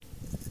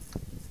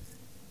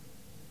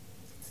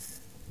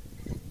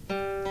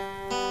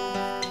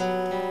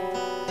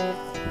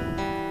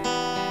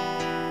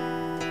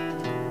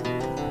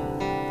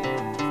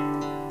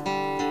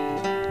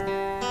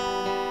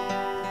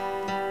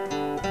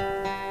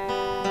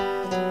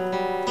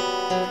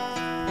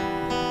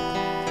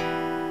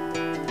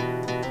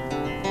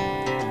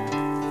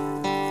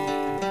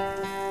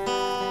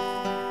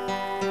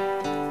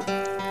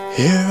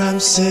Here I'm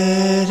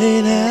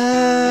sitting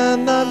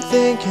and I'm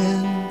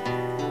thinking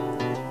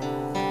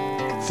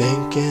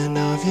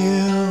of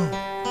you.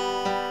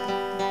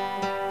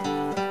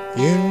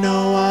 You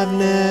know I've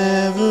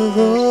never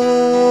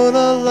wrote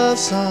a love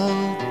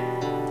song,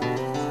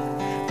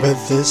 but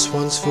this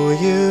one's for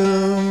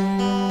you.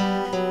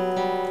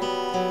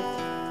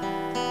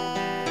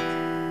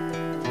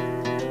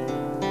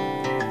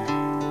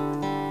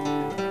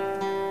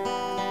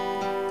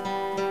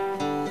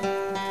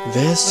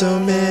 There's so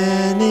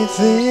many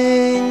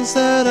things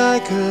that I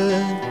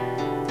could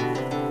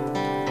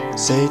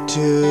say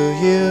to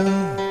you,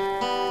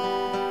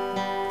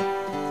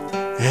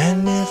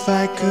 and if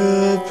I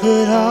could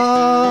put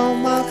all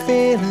my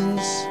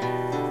feelings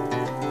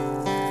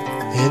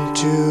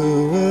into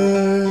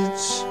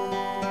words,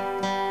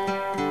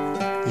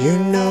 you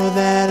know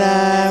that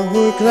I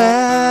would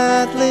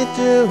gladly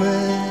do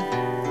it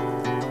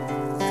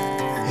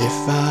if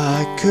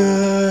I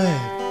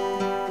could.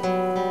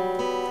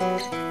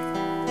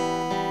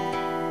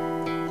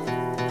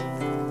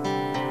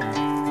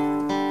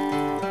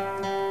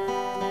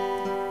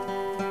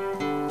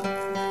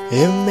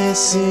 It may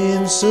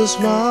seem so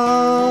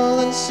small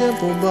and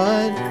simple,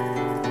 but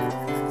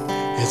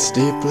it's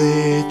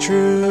deeply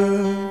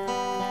true.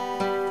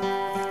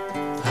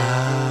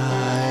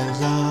 I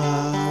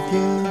love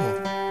you.